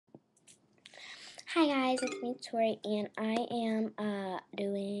Hi guys, it's me Tori, and I'm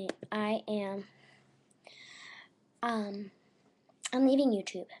leaving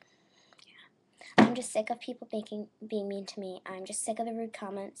YouTube. I'm just sick of people being mean to me. I'm just sick of the rude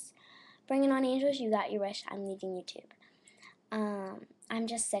comments. Bring it on, angels, you got your wish. I'm leaving YouTube. I'm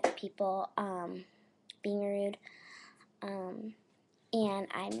just sick of people being rude. And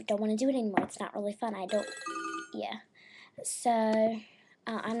I don't want to do it anymore. It's not really fun. So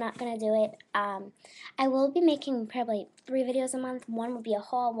I'm not going to do it. I will be making probably 3 videos a month. One will be a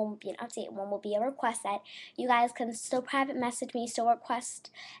haul, one will be an update, one will be a request that you guys can still private message me, still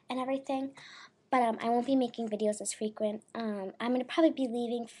request and everything. But I won't be making videos as frequent. I'm going to probably be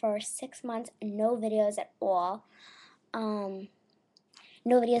leaving for 6 months, no videos at all. No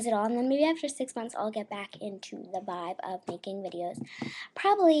videos at all, and then maybe after 6 months I'll get back into the vibe of making videos.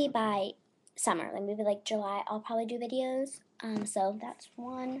 Probably by summer, like maybe like July, I'll probably do videos. So that's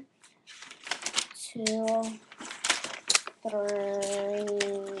 1, 2, 3.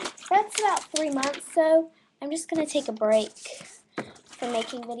 That's about 3 months. So I'm just gonna take a break from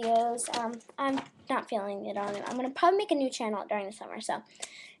making videos. I'm not feeling it on it. I'm gonna probably make a new channel during the summer. So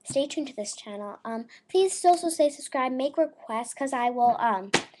stay tuned to this channel. Please also stay subscribed, make requests, because I will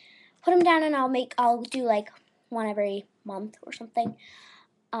put them down and I'll do like one every month or something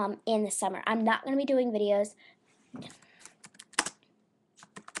in the summer. I'm not going to be doing videos.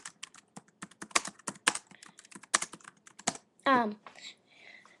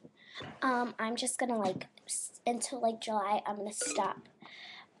 I'm just going to until like July, I'm going to stop.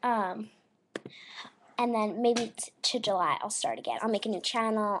 And then maybe to July, I'll start again. I'll make a new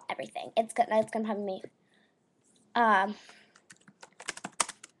channel, everything. It's going to probably be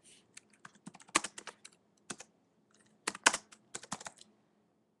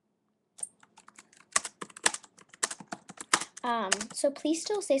so please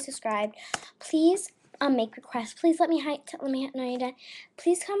still stay subscribed. Please make requests. Please let me know you're done.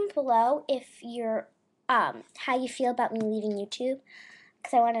 Please comment below if you're how you feel about me leaving YouTube,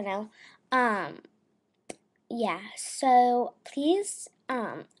 because I want to know. Yeah. So please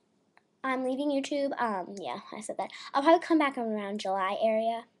I'm leaving YouTube. Yeah, I said that. I'll probably come back around July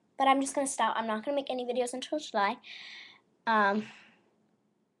area, but I'm just gonna stop. I'm not gonna make any videos until July. Yeah.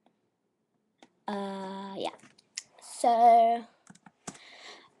 So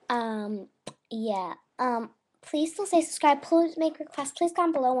yeah. Please still say subscribe. Please make requests. Please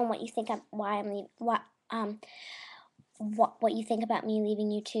comment below on what you think what you think about me leaving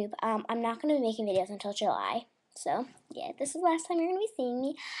YouTube. I'm not gonna be making videos until July. So yeah, this is the last time you're gonna be seeing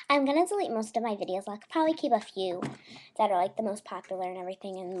me. I'm gonna delete most of my videos. I'll probably keep a few that are like the most popular and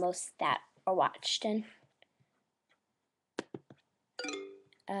everything, and most that are watched. And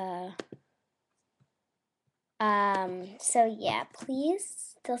so yeah,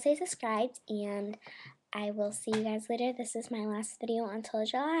 please still stay subscribed, and I will see you guys later. This is my last video until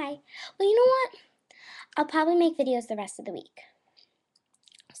July. Well, you know what? I'll probably make videos the rest of the week.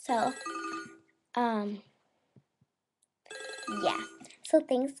 So, yeah. So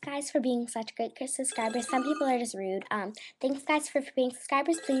thanks guys for being such great subscribers. Some people are just rude. Thanks guys for being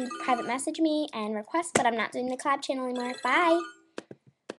subscribers. Please private message me and request, but I'm not doing the collab channel anymore. Bye!